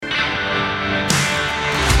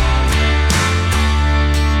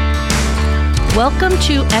Welcome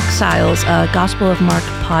to Exiles, a Gospel of Mark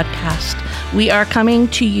podcast. We are coming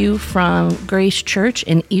to you from Grace Church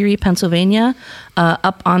in Erie, Pennsylvania,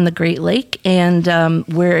 up on the Great Lake, and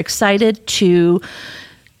we're excited to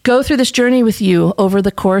go through this journey with you over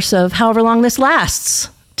the course of however long this lasts.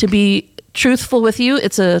 To be truthful with you,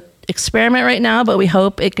 it's a experiment right now, but we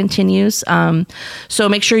hope it continues. So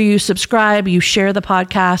make sure you subscribe, you share the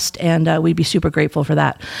podcast, and we'd be super grateful for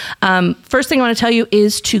that. First thing I want to tell you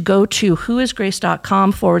is to go to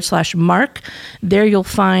whoisgrace.com/Mark. There you'll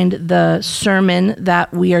find the sermon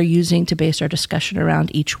that we are using to base our discussion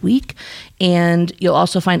around each week. And you'll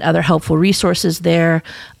also find other helpful resources there,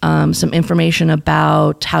 some information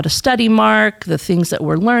about how to study Mark, the things that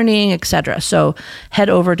we're learning, etc. So head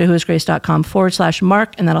over to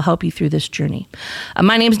whoisgrace.com/Mark, and that'll help you through this journey.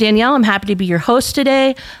 My name is Danielle. I'm happy to be your host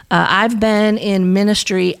today. I've been in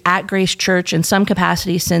ministry at Grace Church in some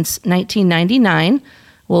capacity since 1999.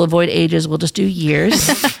 We'll avoid ages. We'll just do years.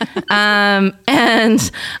 And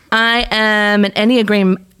I am an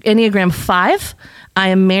Enneagram 5. I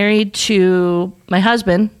am married to my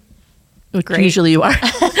husband, which usually you are,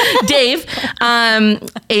 Dave. And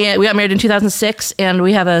we got married in 2006, and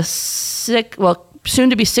we have a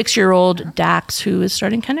soon-to-be 6-year-old Dax who is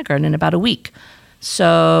starting kindergarten in about a week.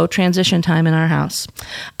 So transition time in our house.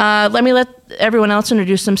 Let me let everyone else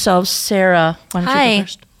introduce themselves. Sarah, why don't you go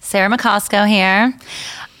first? Sarah McCosco here.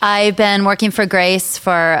 I've been working for Grace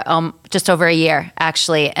for just over a year,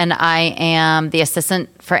 actually, and I am the assistant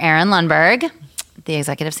for Aaron Lundberg, the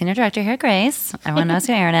executive senior director here at Grace. Everyone knows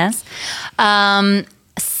who Aaron is.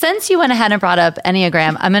 Since you went ahead and brought up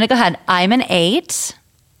Enneagram, I'm going to go ahead. I'm an 8,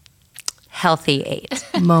 healthy 8.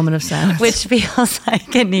 Moment of silence. Which feels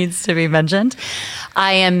like it needs to be mentioned.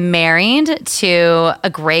 I am married to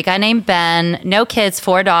a great guy named Ben. No kids,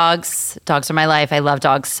 4 dogs. Dogs are my life. I love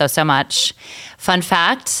dogs so much. Fun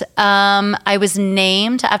fact, I was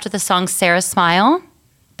named after the song Sarah Smile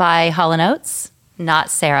by Hall & Oates,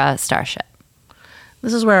 not Sarah Starship.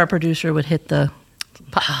 This is where our producer would hit the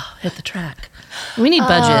track. We need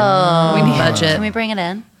budget. We need budget. Can we bring it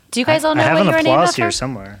in? Do you guys all know what you were named after? I have an applause here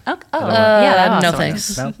somewhere. No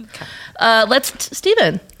thanks. No? Let's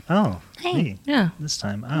Stephen. Oh, Hey. me. Yeah. This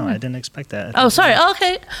time. Oh, I didn't expect that. Oh, sorry. Oh,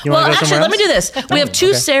 okay. You Well, wanna go actually, somewhere let me do else? this. We have 2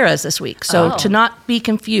 okay. Sarahs this week. So to not be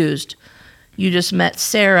confused, you just met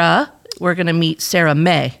Sarah. We're going to meet Sarah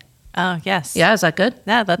May. Oh, yes. Yeah, is that good?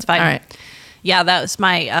 Yeah, that's fine. All right. Yeah, that was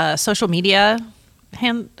my social media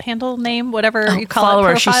handle name, whatever you call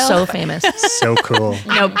Follower. it. She's Profile. so famous. So cool.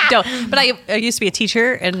 No, don't. But I used to be a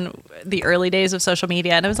teacher in the early days of social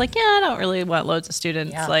media, and I was like, I don't really want loads of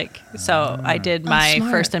students. Yeah. So I did my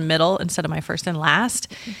first and middle instead of my first and last.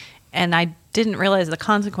 And I didn't realize the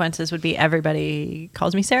consequences would be everybody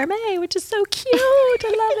calls me Sarah May, which is so cute.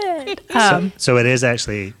 I love it. So it is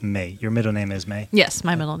actually May. Your middle name is May. Yes,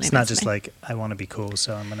 my middle name It's not is just May. like, I want to be cool,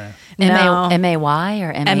 so I'm going to... No. M-A-Y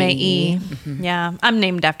or M-A-E? M-A-E. Yeah. I'm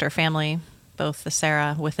named after family, both the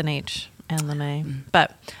Sarah with an H and the May.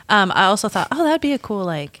 But I also thought, that would be a cool,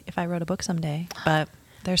 if I wrote a book someday. But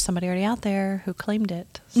there's somebody already out there who claimed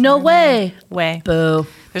it. No way. Way. Boo.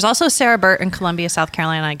 There's also Sarah Burt in Columbia, South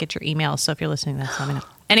Carolina. I get your emails, so if you're listening to this, let me know.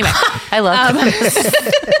 Anyway. I love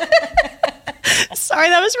Sorry,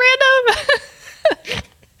 that was random.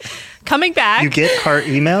 Coming back. You get heart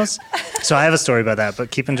emails? So I have a story about that,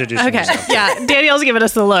 but keep introducing Okay. yourself. Yeah. Danielle's giving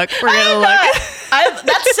us the look. We're going to look.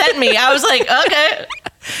 That sent me. I was like, okay.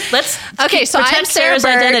 Let's So pretend I'm Sarah Sarah's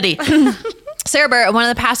Burt. identity. Sarah Burt, one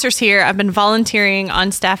of the pastors here. I've been volunteering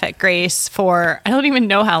on staff at Grace for, I don't even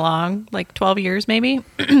know how long, 12 years maybe.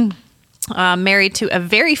 Married to a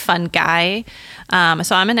very fun guy.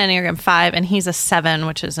 So I'm an Enneagram 5 and he's a 7,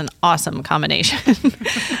 which is an awesome combination.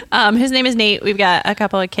 His name is Nate. We've got a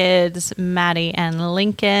couple of kids, Maddie and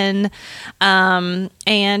Lincoln. And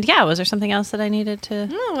yeah, was there something else that I needed to?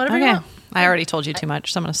 No, whatever you want. I already told you too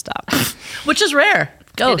much, so I'm going to stop. Which is rare.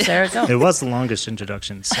 Go, Sarah, go. It was the longest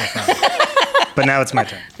introduction so far. But now it's my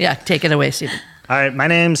turn. Yeah, take it away, Stephen. All right, my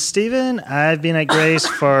name's Steven. I've been at Grace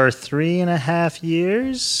for 3.5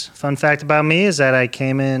 years. Fun fact about me is that I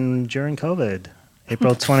came in during COVID,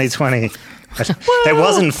 April 2020. It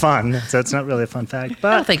wasn't fun, so it's not really a fun fact. I don't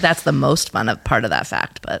But think that's the most fun part of that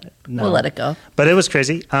fact, but No. we'll let it go. But it was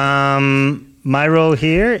crazy. My role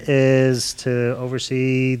here is to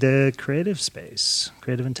oversee the creative space,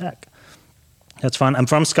 creative and tech. That's fun. I'm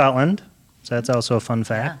from Scotland, so that's also a fun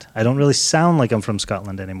fact. I don't really sound like I'm from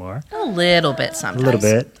Scotland anymore. A little bit A sometimes. little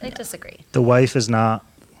bit. I disagree. The wife is not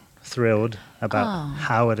thrilled about Oh.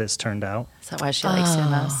 how it has turned out. Is that why she likes you the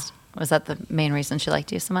most? Was that the main reason she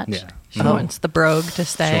liked you so much? Yeah. She wants the brogue to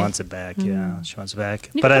stay. She wants it back. Yeah, she wants it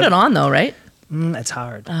back. You But can put it on though, right? It's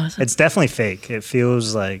hard. Oh, is it? It's definitely fake. It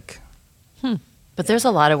feels like But there's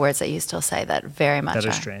a lot of words that you still say that very much that are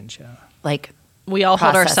are strange. Yeah. like We all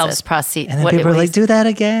hold ourselves. And then people are like, do that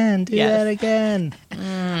again. Do Yes. that again.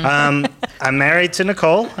 I'm married to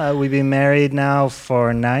Nicole. We've been married now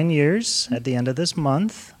for 9 years at the end of this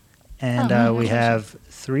month. And we have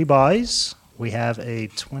 3 boys. We have a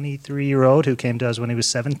 23-year-old who came to us when he was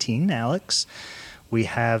 17, Alex. We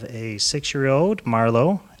have a 6-year-old,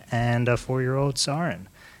 Marlo, and a 4-year-old, Saren.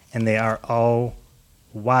 And they are all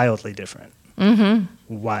wildly different.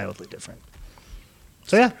 Wildly different.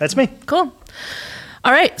 So yeah, that's me. Cool.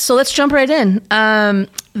 All right, so let's jump right in.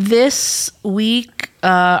 This week,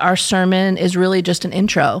 our sermon is really just an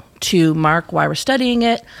intro to Mark, why we're studying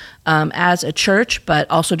it as a church, but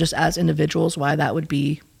also just as individuals, why that would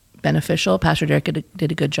be beneficial. Pastor Derek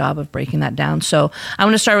did a good job of breaking that down. So I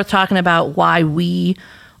want to start with talking about why we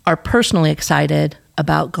are personally excited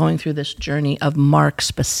about going through this journey of Mark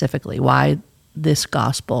specifically, why this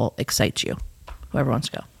gospel excites you. Whoever wants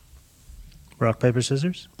to go. Rock, paper,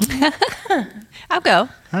 scissors? I'll go.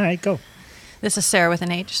 All right, go. This is Sarah with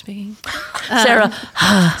an H speaking. Sarah.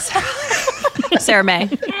 Sarah May.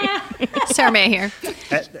 Sarah May here.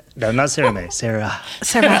 No, not Sarah May. Sarah.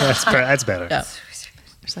 Sarah May. That's better. Yeah.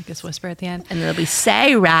 There's like this whisper at the end. And it'll be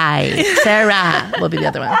Sarah. Sarah will be the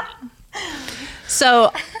other one.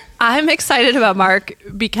 So I'm excited about Mark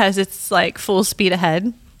because it's like full speed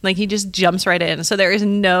ahead. Like he just jumps right in. So there is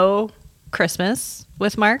no Christmas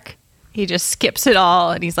with Mark. He just skips it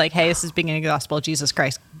all and he's like, hey, this is beginning of the gospel of Jesus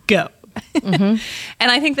Christ. Go. And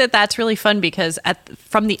I think that that's really fun because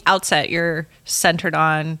from the outset, you're centered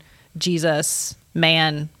on Jesus,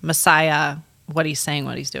 man, Messiah, what he's saying,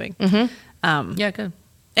 what he's doing. Yeah, good.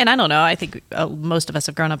 And I don't know, I think most of us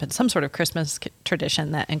have grown up in some sort of Christmas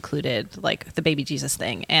tradition that included like the baby Jesus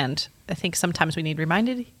thing. And I think sometimes we need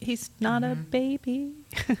reminded he's not a baby.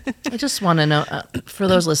 I just want to know, for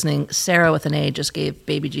those listening, Sarah with an A just gave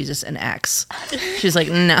baby Jesus an X. She's like,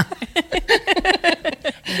 no.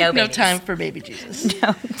 no No time for baby Jesus.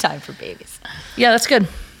 No time for babies. Yeah, that's good.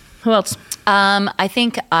 Who else? I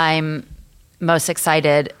think I'm most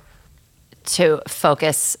excited to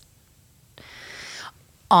focus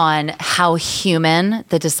on how human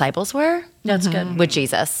the disciples were That's good. with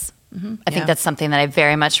Jesus. I think that's something that I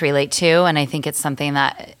very much relate to, and I think it's something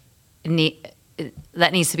that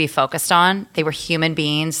needs to be focused on. They were human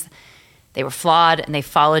beings. They were flawed, and they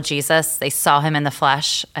followed Jesus. They saw him in the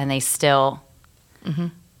flesh, and they still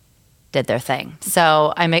did their thing.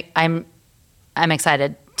 So I'm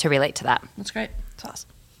excited to relate to that. That's great. It's awesome.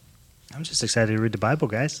 I'm just excited to read the Bible,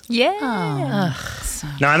 guys. Yeah.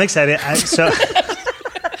 No, I'm excited.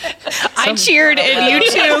 I cheered and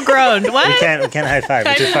you two groaned. What? We can't high five.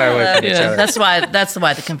 We're too far away from each other. That's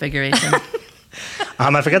why the configuration.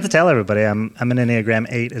 I forgot to tell everybody I'm an Enneagram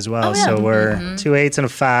 8 as well. Oh, yeah. So we're 2 8s and a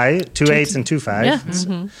 5, 2 8s and 2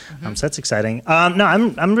 5s. Yeah. So that's exciting. No,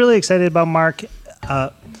 I'm really excited about Mark,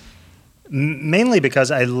 mainly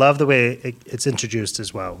because I love the way it's introduced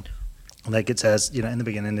as well. Like it says, in the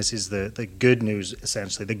beginning, this is the good news,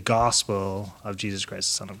 essentially, the gospel of Jesus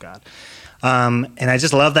Christ, the Son of God. And I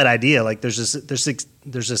just love that idea. Like there's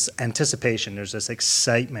this anticipation, there's this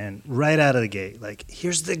excitement right out of the gate. Like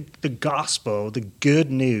here's the gospel, the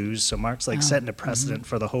good news. So Mark's like setting a precedent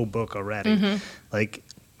for the whole book already. Like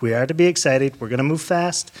we are to be excited. We're going to move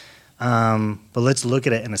fast. But let's look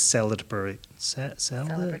at it in a celebratory.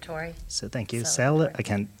 Celebratory. So thank you. Celebratory. I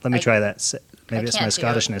can't. Let me try that. Maybe it's my can't do it.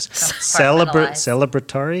 Schottishness. Compartmentalize.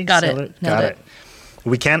 Celebratory. Got it. Nailed Got it. it.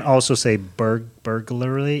 We can't also say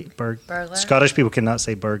burglary. Burglar? Scottish people cannot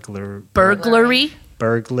say burglar. Burglary.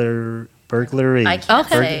 Burglary. I can't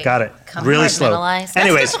say Got it. Really slow. compartmentalize.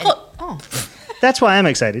 Anyways, that's why I'm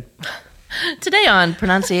excited. Today on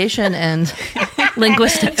pronunciation and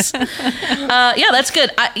linguistics. Yeah, that's good.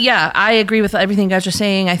 I agree with everything you guys are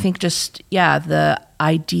saying. I think the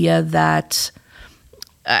idea that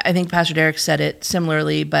I think Pastor Derek said it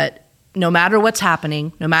similarly, but no matter what's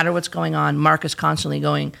happening, no matter what's going on, Mark is constantly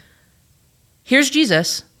going, here's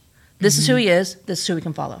Jesus. This is who he is. This is who we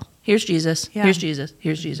can follow. Here's Jesus. Yeah. Here's Jesus.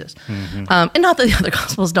 Here's Jesus. And not that the other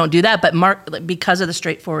gospels don't do that, but Mark, because of the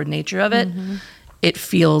straightforward nature of it, it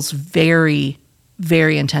feels very,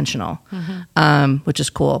 very intentional, which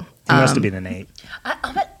is cool. He must have been an 8.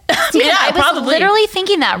 Steven, I was probably. literally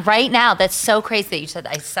thinking that right now. That's so crazy that you said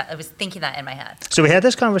that. I was thinking that in my head. So we had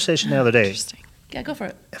this conversation the other day. Interesting. Yeah, go for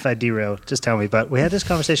it. If I derail, just tell me. But we had this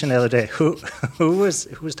conversation the other day. Who was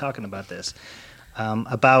talking about this?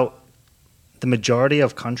 About the majority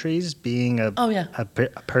of countries being a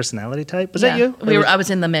personality type. Was that you? I was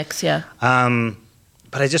in the mix. Yeah.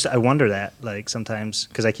 But I wonder that, like, sometimes,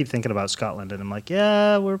 because I keep thinking about Scotland, and I'm like,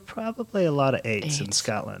 yeah, we're probably a lot of eights in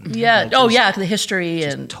Scotland. Yeah. Like, Oh, just yeah. The history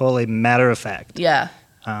and totally matter of fact. yeah.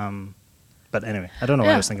 But anyway, I don't know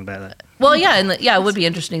why I was thinking about that. Well, yeah, and yeah, it would be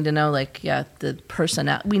interesting to know, like, yeah, the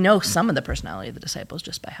personality. We know some of the personality of the disciples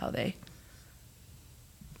just by how they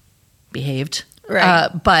behaved, Right.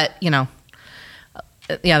 but yeah,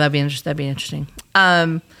 that'd be interesting.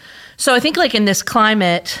 So I think, like, in this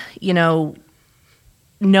climate, going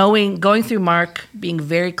through Mark, being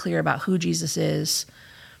very clear about who Jesus is.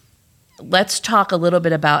 Let's talk a little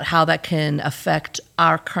bit about how that can affect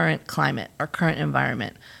our current climate, our current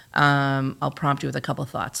environment. I'll prompt you with a couple of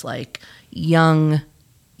thoughts, like young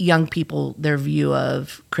people, their view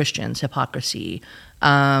of Christians, hypocrisy,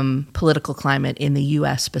 political climate in the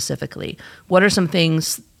U.S. specifically. What are some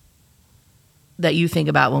things that you think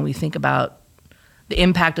about when we think about the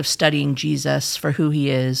impact of studying Jesus for who he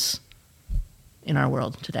is in our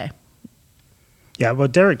world today? Yeah, well,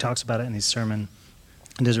 Derek talks about it in his sermon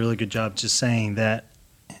and does a really good job just saying that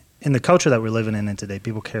in the culture that we're living in today,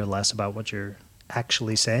 people care less about what you're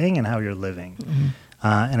actually saying and how you're living. Mm-hmm.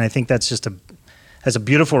 And I think that's just a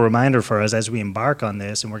beautiful reminder for us as we embark on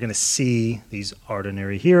this, and we're going to see these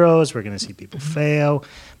ordinary heroes, we're going to see people fail,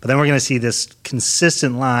 but then we're going to see this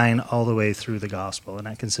consistent line all the way through the gospel, and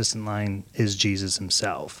that consistent line is Jesus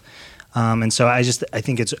himself. And so I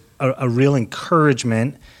think it's a real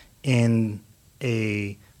encouragement in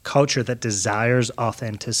a culture that desires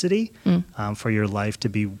authenticity for your life to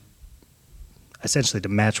be essentially to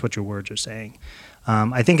match what your words are saying.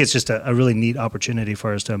 I think it's just a really neat opportunity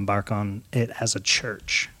for us to embark on it as a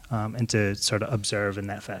church and to sort of observe in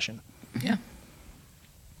that fashion. Yeah.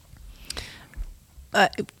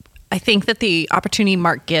 I think that the opportunity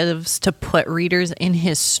Mark gives to put readers in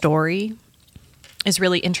his story is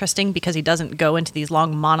really interesting because he doesn't go into these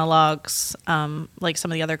long monologues like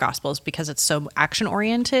some of the other gospels because it's so action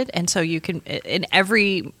oriented. And so you can, in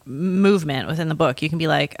every movement within the book, you can be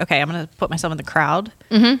like, okay, I'm going to put myself in the crowd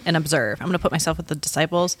and observe. I'm going to put myself with the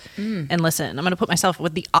disciples and listen. I'm going to put myself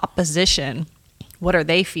with the opposition. What are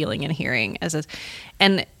they feeling and hearing?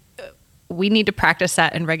 And we need to practice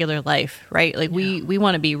that in regular life, right? Like we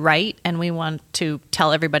want to be right and we want to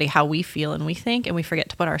tell everybody how we feel and we think, and we forget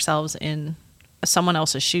to put ourselves in someone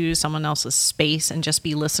else's shoes, someone else's space, and just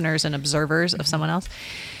be listeners and observers of someone else.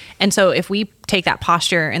 And so if we take that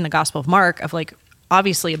posture in the Gospel of Mark of, like,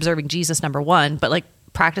 obviously observing Jesus, number one, but like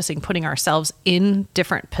practicing putting ourselves in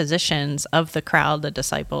different positions of the crowd, the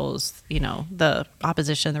disciples, the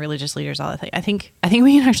opposition, the religious leaders, all that thing. I think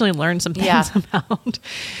we can actually learn some things about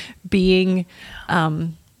being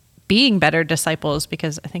better disciples,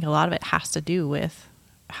 because I think a lot of it has to do with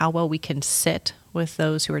how well we can sit with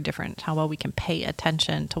those who are different, how well we can pay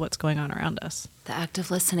attention to what's going on around us. The act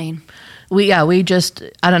of listening. I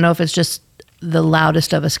don't know if it's just the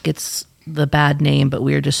loudest of us gets the bad name, but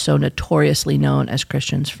we are just so notoriously known as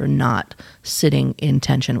Christians for not sitting in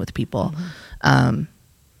tension with people,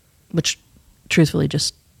 which truthfully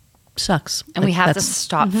just sucks. And we have to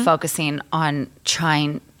stop focusing on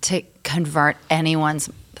trying to convert anyone's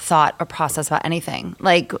thought or process about anything.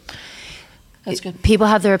 Like, That's good. People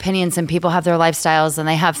have their opinions and people have their lifestyles, and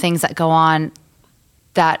they have things that go on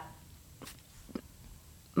that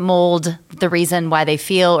mold the reason why they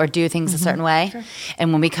feel or do things a certain way. Sure.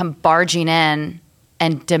 And when we come barging in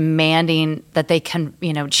and demanding that they can,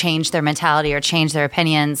 change their mentality or change their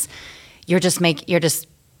opinions, you're just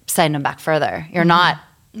setting them back further. You're not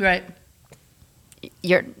right.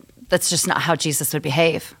 That's just not how Jesus would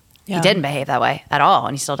behave. Yeah. He didn't behave that way at all,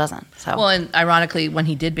 and he still doesn't. So, Well, and ironically, when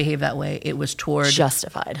he did behave that way, it was toward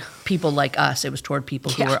justified people like us. It was toward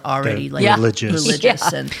people who were already They're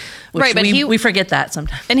religious. and which Right, but we forget that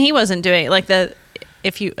sometimes. And he wasn't doing like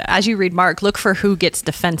as you read Mark, look for who gets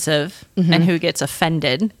defensive and who gets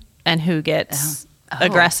offended and who gets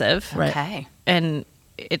aggressive. Right. Okay. And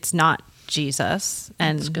it's not Jesus.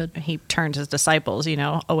 And That's good. he turns his disciples,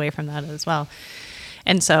 away from that as well.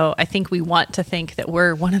 And so I think we want to think that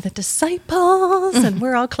we're one of the disciples and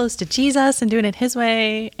we're all close to Jesus and doing it his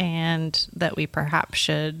way, and that we perhaps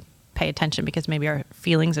should pay attention because maybe our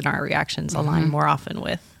feelings and our reactions align more often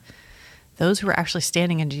with those who are actually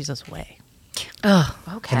standing in Jesus' way. Oh,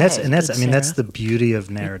 Okay. And that's Good, that's Sarah. the beauty of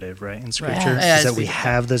narrative, right? In Scripture, Yeah, is that it's we beautiful.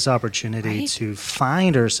 have this opportunity Right. to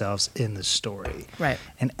find ourselves in the story. Right.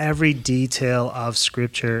 And every detail of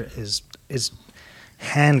Scripture is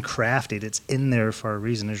handcrafted. It's in there for a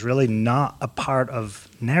reason. There's really not a part of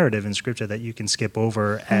narrative in Scripture that you can skip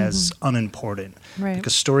over as unimportant. Right.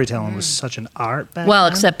 Because storytelling was such an art back well,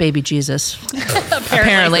 then. except baby Jesus,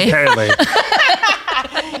 apparently. Apparently.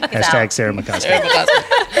 Hashtag Sarah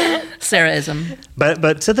McCusker. Sarah-ism.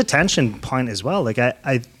 But to the tension point as well, like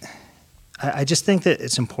I just think that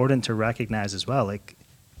it's important to recognize as well, like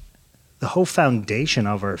the whole foundation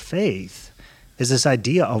of our faith is this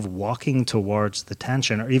idea of walking towards the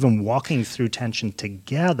tension or even walking through tension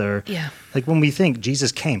together. Yeah. Like when we think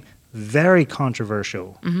Jesus came, very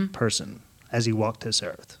controversial person as he walked this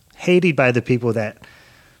earth, hated by the people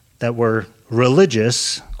that were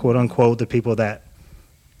religious, quote unquote, the people that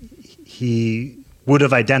he would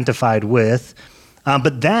have identified with.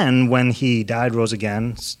 But then when he died, rose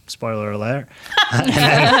again, spoiler alert,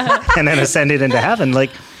 and then ascended into heaven,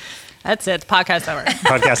 like, That's it. Podcast over.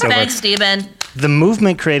 podcast over. Thanks, Stephen. The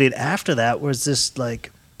movement created after that was this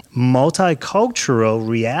like multicultural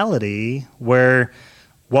reality where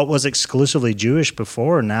what was exclusively Jewish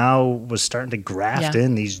before now was starting to graft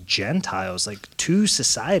in these Gentiles, like two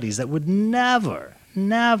societies that would never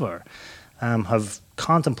have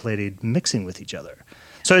contemplated mixing with each other.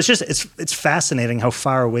 So it's fascinating how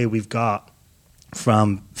far away we've got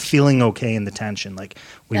from feeling okay in the tension. Like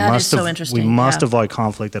we That is must so interesting, we must yeah. avoid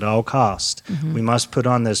conflict at all cost. We must put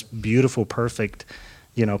on this beautiful, perfect,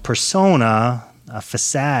 persona, a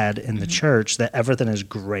facade in the church that everything is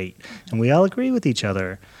great, and we all agree with each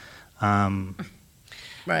other.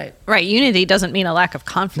 Right. Right. Unity doesn't mean a lack of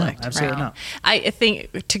conflict. No, absolutely right? not. I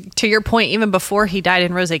think to your point, even before he died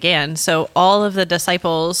and rose again, so all of the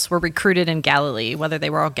disciples were recruited in Galilee, whether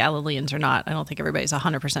they were all Galileans or not. I don't think everybody's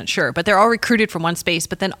 100% sure, but they're all recruited from one space.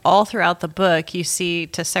 But then all throughout the book, you see,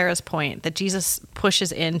 to Sarah's point, that Jesus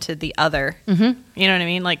pushes into the other. Mm-hmm. You know what I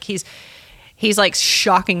mean? Like he's like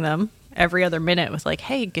shocking them every other minute with like,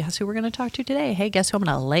 hey, guess who we're going to talk to today? Hey, guess who I'm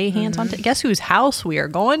going to lay hands on? Guess whose house we are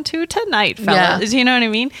going to tonight, fellas? Yeah. You know what I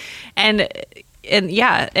mean? And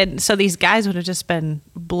so these guys would have just been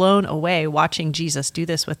blown away watching Jesus do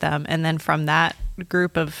this with them. And then from that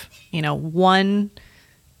group of, one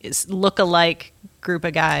look-alike group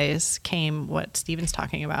of guys came what Stephen's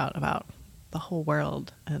talking about the whole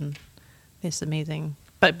world and this amazing,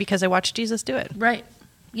 but because I watched Jesus do it. Right.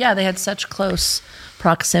 Yeah, they had such close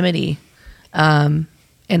proximity. And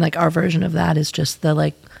like our version of that is just the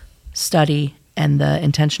like study and the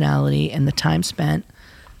intentionality and the time spent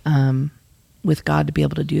with God to be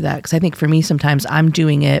able to do that. Because I think for me, sometimes I'm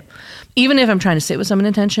doing it, even if I'm trying to sit with someone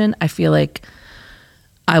intention, I feel like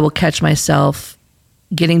I will catch myself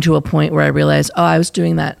getting to a point where I realize, I was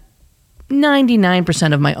doing that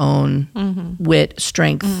 99% of my own wit,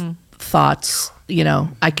 strength, thoughts.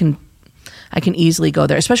 I can easily go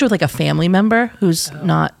there, especially with like a family member who's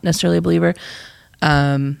not necessarily a believer.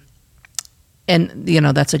 And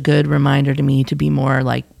that's a good reminder to me to be more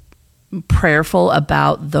like prayerful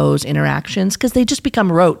about those interactions because they just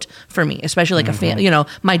become rote for me, especially like a family,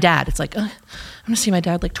 my dad, it's like, I'm going to see my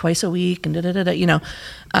dad like twice a week and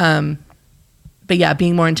but yeah,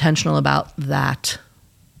 being more intentional about that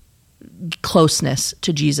closeness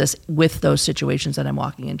to Jesus with those situations that I'm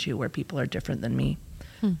walking into where people are different than me.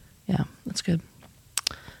 Yeah, that's good.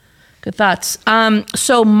 Good thoughts.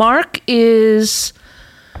 So we're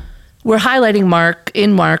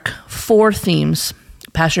highlighting Mark 4 themes.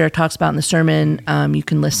 Pastor Eric talks about in the sermon. You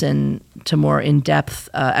can listen to more in-depth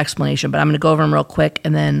explanation, but I'm going to go over them real quick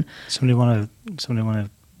and then Somebody want to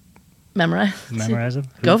memorize memorize them?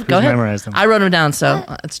 Who's go ahead. Memorized them? I wrote them down, so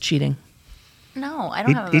it's cheating. No, I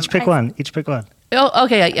don't have Each pick one. Each pick one. Oh,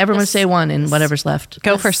 okay. Everyone say one and whatever's left.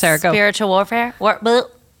 Go for Sarah. Go. Spiritual warfare.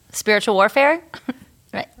 Spiritual warfare.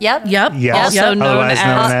 Right. Yep. Yep. Yes. Also known Otherwise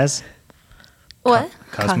known as- as What?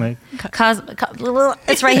 cosmic.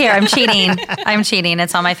 It's right here. I'm cheating.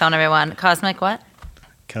 It's on my phone, everyone. Cosmic what?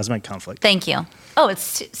 Cosmic conflict. Thank you. Oh,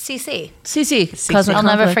 it's CC. CC. Cosmic I'll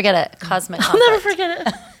never conflict. forget it. Cosmic I'll conflict. never forget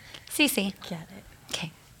it. CC. Get it.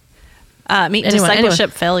 Okay. Meet Anyway.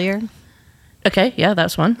 discipleship failure. Okay, yeah,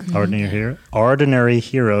 that's one. Ordinary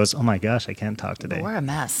heroes. Oh my gosh, I can't talk today. We're a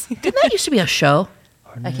mess. Didn't that used to be a show?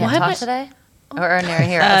 I can't Why talk would- today. Or ordinary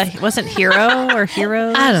heroes. Wasn't Hero or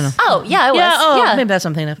Heroes? I don't know. Oh, yeah, I was. Yeah, maybe that's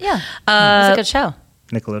something. Yeah. It was a good show.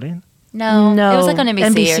 Nickelodeon? No. No, It was like on NBC,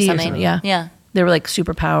 or or something. something, yeah. Yeah. They were like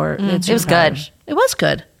superpower. They had It was good. superpowers. It was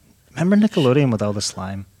good. Remember Nickelodeon with all the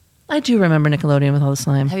slime? I do remember Nickelodeon with all the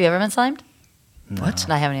slime. Have you ever been slimed? What?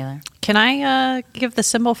 I haven't either. Can I give the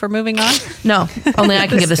symbol for moving on? No, only I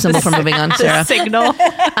can give the symbol for moving on, Sarah. Signal.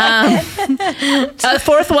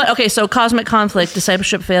 Fourth one. Okay, so cosmic conflict,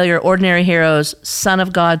 discipleship failure, ordinary heroes, son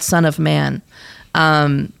of God, son of man.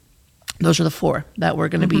 Those are the 4 that we're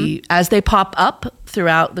going to be, as they pop up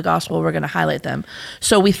throughout the gospel, we're going to highlight them.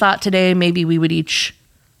 So we thought today maybe we would each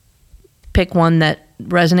pick one that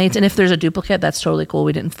resonates. And if there's a duplicate, that's totally cool.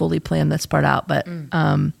 We didn't fully plan this part out, but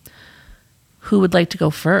who would like to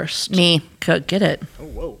go first? Me. Get it. Oh,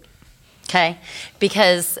 whoa. Okay.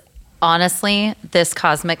 Because honestly, this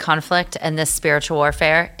cosmic conflict and this spiritual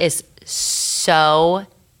warfare is so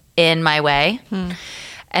in my way.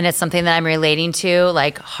 And it's something that I'm relating to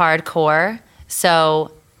like hardcore.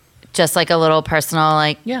 So just like a little personal,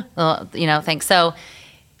 like, little, thing. So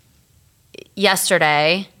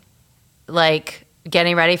yesterday, like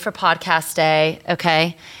getting ready for podcast day,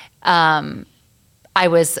 okay, I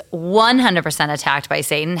was 100% attacked by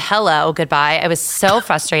Satan. Hello, goodbye. I was so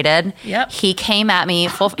frustrated. Yep. He came at me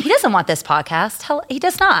full. He doesn't want this podcast. He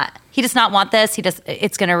does not. He does not want this.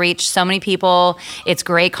 It's going to reach so many people. It's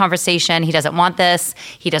great conversation. He doesn't want this.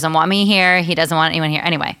 He doesn't want me here. He doesn't want anyone here.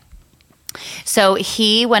 Anyway, so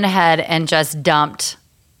he went ahead and just dumped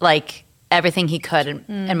like everything he could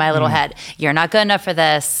in my little head. You're not good enough for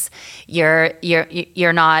this. You're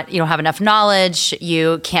not, you don't have enough knowledge.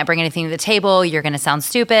 You can't bring anything to the table. You're going to sound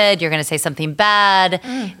stupid. You're going to say something bad,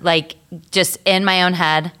 like just in my own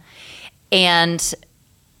head. And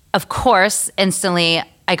of course, instantly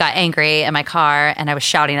I got angry in my car and I was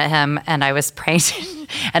shouting at him and I was praying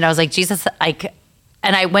and I was like, Jesus,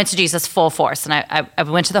 and I went to Jesus full force, and I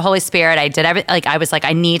went to the Holy Spirit. I did everything. Like I was like,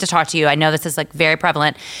 I need to talk to you. I know this is like very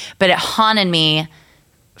prevalent, but it haunted me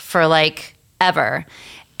for like ever.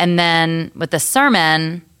 And then with the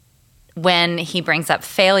sermon, when he brings up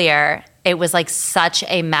failure, it was like such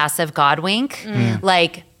a massive God wink.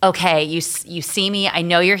 Like, okay, you see me. I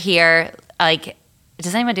know you're here. Like,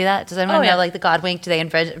 does anyone do that? Does anyone know like the God wink? Do they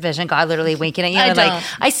envision God literally winking at you? I don't. Like,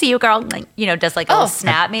 I see you, girl. Like, does like a little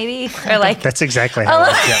snap maybe, or like That's exactly how it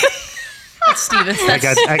is. Yeah. That's Steven.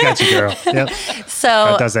 I got you, girl. Yep. so.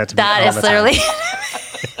 God does that to me all is the time. literally.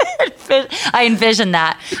 I envision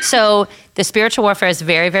that. So the spiritual warfare is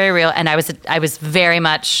very, very real, and it was very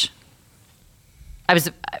much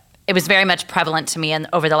prevalent to me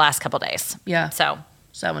over the last couple days. Yeah. So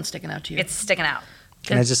that one's sticking out to you. it's sticking out.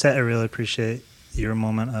 Can I just say I really appreciate your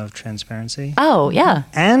moment of transparency Oh yeah.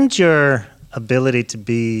 and your ability to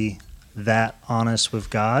be that honest with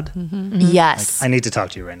God. Yes. I need to talk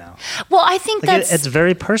to you right now. Well, I think Like that's it's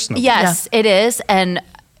very personal. yes, it is, and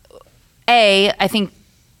I think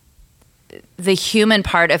the human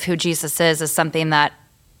part of who Jesus is something that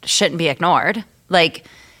shouldn't be ignored. Like,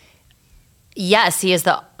 yes, he is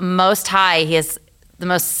the Most High. He is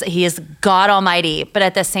God Almighty. But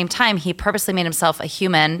at the same time, he purposely made himself a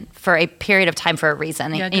human for a period of time for a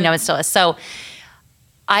reason. Yeah, and still is. So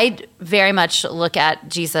I very much look at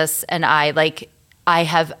Jesus, and I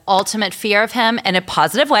have ultimate fear of him in a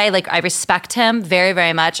positive way. Like, I respect him very,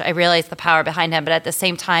 very much. I realize the power behind him. But at the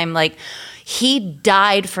same time, like, he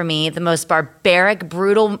died for me, the most barbaric,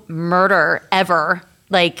 brutal murder ever.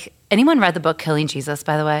 Like, anyone read the book Killing Jesus,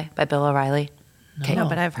 by the way, by Bill O'Reilly? Okay. No,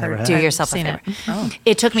 but I've heard. Do I've yourself a seen favor. it.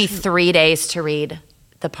 It took me 3 days to read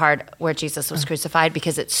the part where Jesus was crucified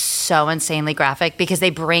because it's so insanely graphic, because they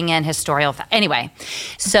bring in historical anyway.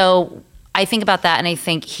 So I think about that, and I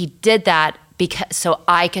think he did that so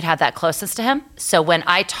I could have that closeness to him. So when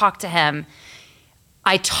I talk to him,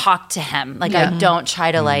 I don't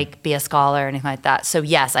try to like be a scholar or anything like that. So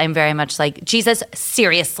yes, I'm very much like, Jesus,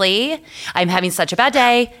 seriously, I'm having such a bad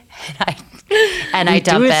day, and I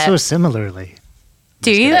dump do it. it so similarly. Do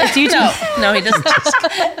you? Do you? No, he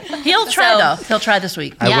doesn't. He'll try though. He'll try this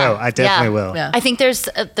week. I will. I definitely will. Yeah. I think there's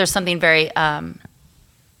something very.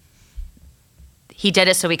 He did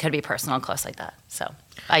it so we could be personal and close like that. So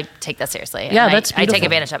I take that seriously. Yeah, and that's I take beautiful.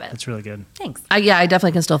 advantage of it. That's really good. Thanks. I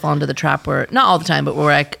definitely can still fall into the trap where, not all the time, but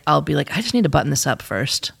where I'll be like, I just need to button this up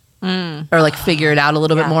first, or like figure it out a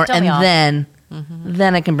little bit more, don't and we all?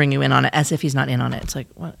 then I can bring you in on it, as if he's not in on it. It's like,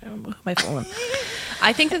 what am I fooling?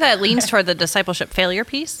 I think that leans toward the discipleship failure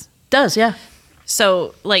piece. Does, yeah.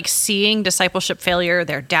 So, like, seeing discipleship failure,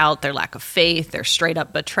 their doubt, their lack of faith, their straight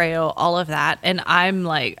up betrayal, all of that. And I'm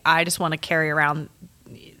like, I just want to carry around,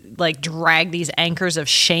 like, drag these anchors of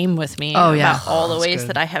shame with me about all the ways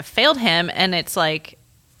that I have failed him. And it's like,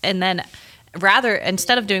 and then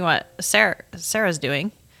instead of doing what Sarah's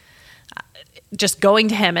doing, just going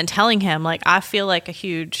to him and telling him, like, I feel like a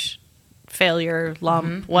huge failure,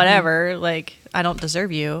 lump, whatever, like, I don't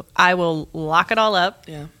deserve you. I will lock it all up.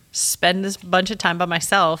 Yeah. Spend this bunch of time by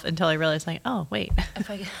myself until I realize, like, oh, wait,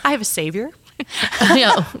 I have a savior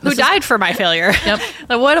who died for my failure. Yep.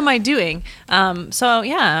 Like, what am I doing? So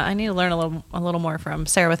yeah, I need to learn a little more from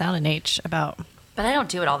Sarah without an H about But I don't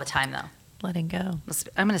do it all the time, though. letting go.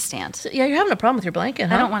 I'm going to stand. Yeah, you're having a problem with your blanket,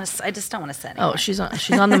 huh? I don't want to. I just don't want to sit anymore. Oh, she's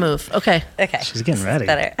on the move. Okay. Okay. She's getting ready.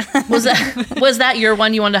 Better. Was that your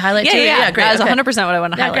one you wanted to highlight too? Yeah, great. That was Okay. 100% what I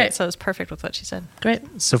want to Yeah, highlight. great. So it was perfect with what she said.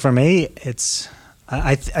 Great. So for me, it's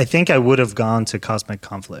I think I would have gone to cosmic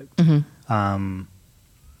conflict.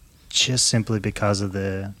 just simply because of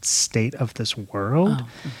the state of this world.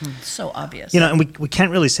 So obvious. And we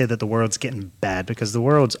can't really say that the world's getting bad because the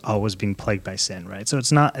world's always been plagued by sin, right? So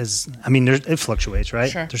it's not as, it fluctuates,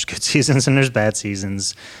 right? Sure. There's good seasons and there's bad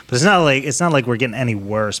seasons, but it's not like we're getting any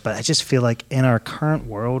worse. But I just feel like in our current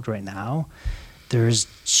world right now, there's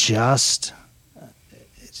just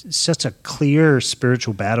a clear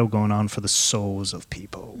spiritual battle going on for the souls of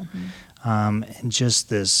people, and just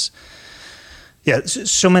this. Yeah,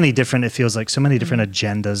 so many different. It feels like so many different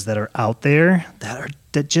agendas that are out there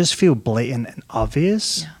that just feel blatant and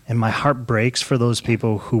obvious. Yeah. And my heart breaks for those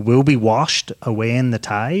people who will be washed away in the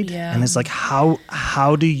tide. Yeah. And it's like,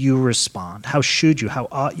 how do you respond? How should you? How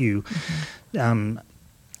ought you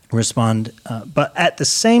respond? But at the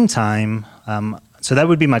same time, so that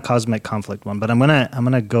would be my cosmic conflict one. But I'm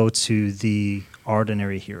gonna go to the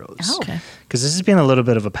ordinary heroes. Oh. Okay. Because this has been a little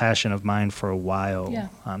bit of a passion of mine for a while. Yeah.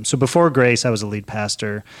 So before Grace, I was a lead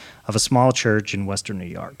pastor of a small church in Western New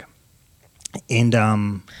York. And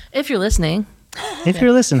If you're listening, if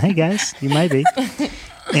you're listening, hey guys, you might be.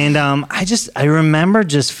 And I remember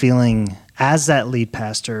just feeling, as that lead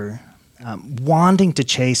pastor, wanting to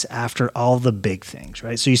chase after all the big things,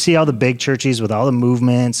 right? So you see all the big churches with all the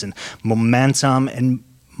movements and momentum, and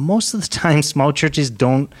most of the time, small churches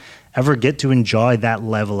don't ever get to enjoy that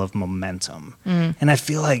level of momentum. And I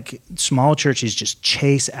feel like small churches just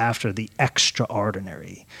chase after the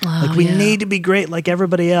extraordinary. We need to be great like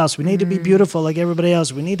everybody else. We need to be beautiful like everybody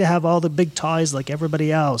else. We need to have all the big toys like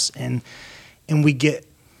everybody else. And we get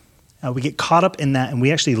caught up in that, and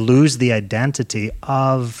we actually lose the identity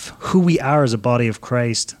of who we are as a body of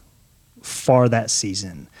Christ for that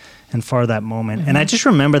season and for that moment. And I just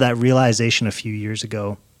remember that realization a few years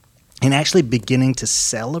ago, and actually beginning to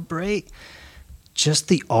celebrate just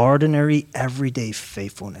the ordinary, everyday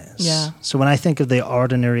faithfulness. Yeah. So when I think of the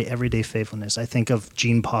ordinary, everyday faithfulness, I think of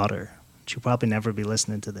Jean Potter. She'll probably never be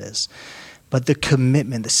listening to this. But the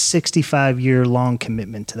commitment, the 65-year-long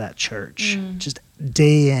commitment to that church, just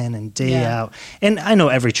day in and day out. And I know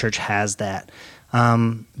every church has that.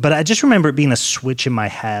 But I just remember it being a switch in my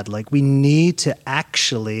head. Like, we need to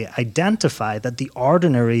actually identify that the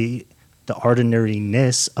ordinariness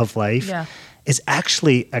of life is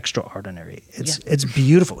actually extraordinary. It's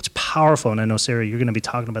beautiful. It's powerful. And I know, Sarah, you're going to be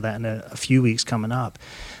talking about that in a few weeks coming up.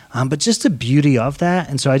 But just the beauty of that.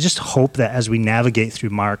 And so I just hope that as we navigate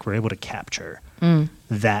through Mark, we're able to capture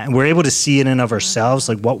that. And we're able to see in and of ourselves,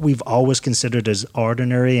 like what we've always considered as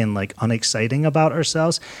ordinary and like unexciting about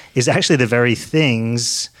ourselves is actually the very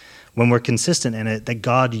things, when we're consistent in it, that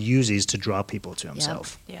God uses to draw people to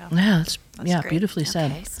himself. Yeah. yeah, great. beautifully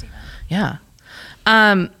said. Okay, Stephen. Yeah.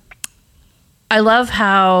 I love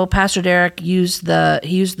how Pastor Derek used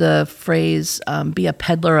the phrase be a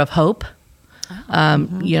peddler of hope.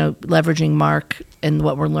 Leveraging Mark and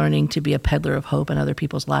what we're learning to be a peddler of hope in other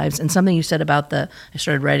people's lives. And something you said about I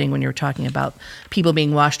started writing when you were talking about people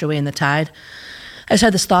being washed away in the tide. I just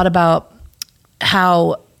had this thought about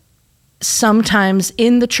how sometimes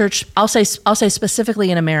in the church, I'll say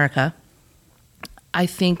specifically in America, I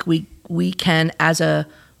think we can, as a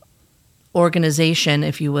organization,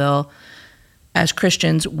 if you will, as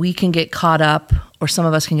Christians, we can get caught up, or some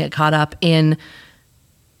of us can get caught up in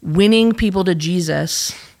winning people to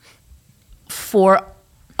Jesus for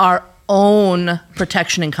our own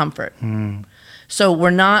protection and comfort. So we're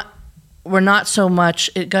not so much,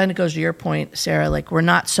 it kind of goes to your point, Sarah, like we're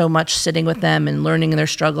not so much sitting with them and learning their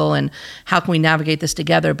struggle and how can we navigate this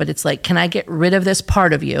together, but it's like, can I get rid of this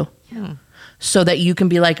part of you so that you can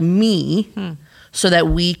be like me, so that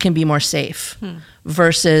we can be more safe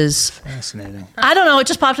versus... Fascinating. I don't know, it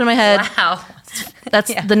just popped in my head. Wow.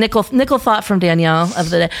 That's the nickel thought from Danielle of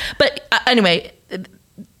the day. But anyway,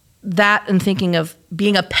 that and thinking of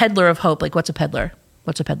being a peddler of hope, like what's a peddler?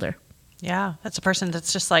 What's a peddler? Yeah, that's a person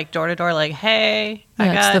that's just like door to door, like, hey, I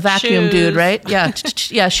Yeah, got it's the vacuum shoes. dude, right? Yeah,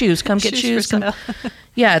 yeah, shoes. Come get shoes. for Come. sale.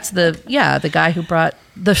 Yeah, it's the guy who brought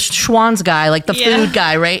the Schwann's guy, like the Yeah. food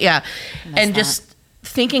guy, right? Yeah, and just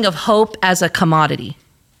thinking of hope as a commodity.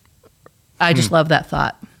 I just love that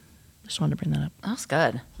thought. Just wanted to bring that up. That's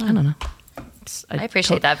good. I don't know. I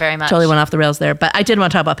appreciate that very much. Totally went off the rails there, but I did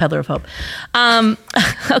want to talk about Peddler of Hope.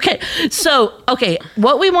 Okay,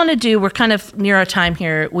 what we want to do, we're kind of near our time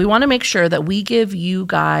here. We want to make sure that we give you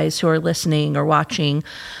guys who are listening or watching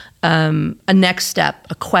a next step,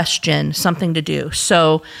 a question, something to do.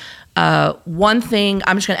 So one thing,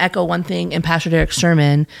 I'm just going to echo one thing in Pastor Derek's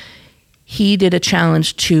sermon. He did a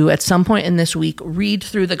challenge to, at some point in this week, read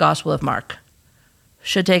through the Gospel of Mark.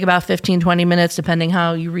 Should take about 15, 20 minutes, depending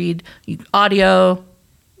how you read audio,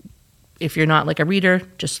 if you're not like a reader,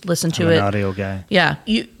 just listen to I'm it. an audio guy. Yeah,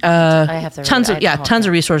 you I have to tons read of it. I don't tons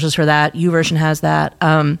of resources for that. YouVersion has that.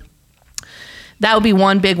 That would be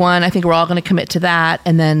one big one. I think we're all going to commit to that,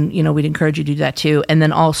 and then we'd encourage you to do that too. And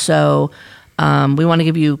then also, we want to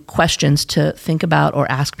give you questions to think about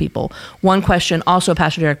or ask people. One question, also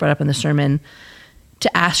Pastor Derek brought up in the sermon,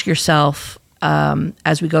 to ask yourself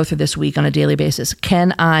as we go through this week on a daily basis: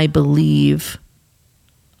 can I believe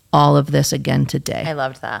all of this again today? I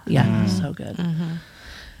loved that. Yeah, so good.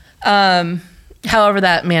 However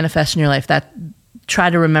that manifests in your life, that try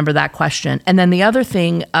to remember that question. And then the other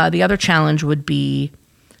thing, the other challenge would be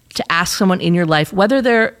to ask someone in your life, whether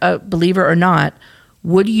they're a believer or not,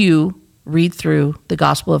 would you read through the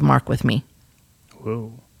Gospel of Mark with me?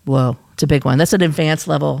 Whoa, it's a big one. That's an advanced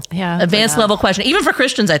level, level question. Even for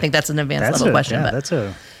Christians, I think that's an advanced level question. Yeah, but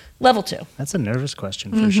level 2. That's a nervous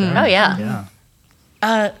question for sure. Oh, yeah.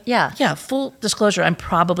 Yeah. Full disclosure, I'm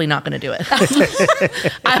probably not going to do it. But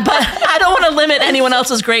I don't want to limit anyone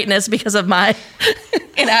else's greatness because of my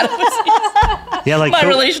inadequacy. Yeah, like my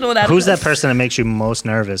relational inadequacy. Who's that person that makes you most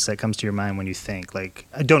nervous that comes to your mind when you think? Like,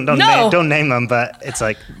 don't name them, but it's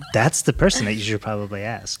like that's the person that you should probably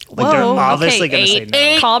ask. Like they're obviously going to say no.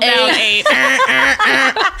 8. Calm down, 8.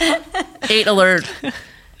 8 alert.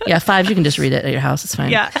 Yeah, 5 you can just read it at your house. It's fine.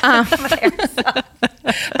 Yeah.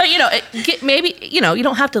 But maybe you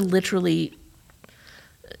don't have to literally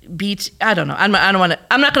beat. I don't know. I'm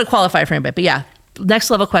not going to qualify for anybody. But yeah, next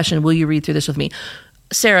level question: will you read through this with me?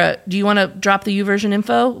 Sarah, do you want to drop the YouVersion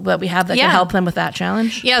info that we have that can help them with that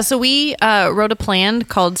challenge? Yeah, so we wrote a plan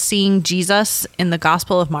called Seeing Jesus in the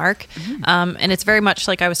Gospel of Mark. And it's very much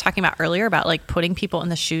like I was talking about earlier about like putting people in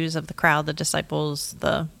the shoes of the crowd, the disciples,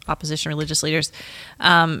 the opposition religious leaders.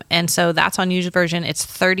 And so that's on YouVersion. It's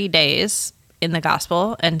 30 days in the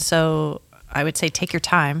gospel. And so I would say take your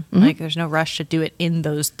time. Like there's no rush to do it in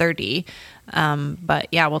those 30. But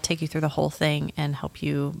yeah, we'll take you through the whole thing and help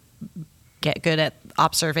you get good at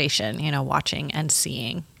observation, watching and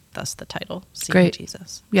seeing. Thus the title, Seeing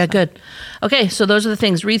Jesus. Yeah, good. Okay, so those are the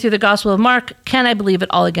things. Read through the Gospel of Mark. Can I believe it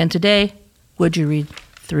all again today? Would you read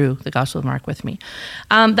through the Gospel of Mark with me?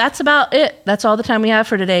 That's about it. That's all the time we have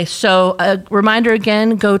for today. So a reminder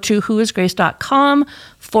again, go to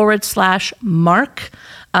whoisgrace.com/Mark.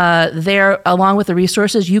 There, along with the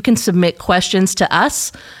resources, you can submit questions to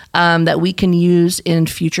us that we can use in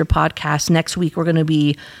future podcasts. Next week, we're going to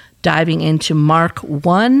be diving into Mark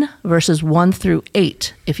 1, verses 1 through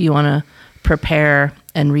 8, if you want to prepare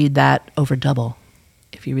and read that over double.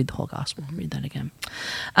 If you read the whole gospel, read that again.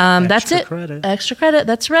 That's it. Extra credit.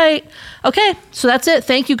 That's right. Okay, so that's it.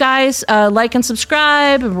 Thank you, guys. Like and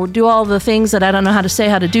subscribe. And we'll do all the things that I don't know how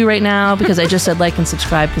to do right now because I just said like and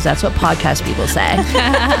subscribe because that's what podcast people say.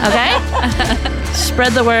 Okay?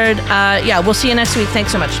 Spread the word. We'll see you next week.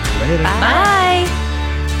 Thanks so much. Later. Bye.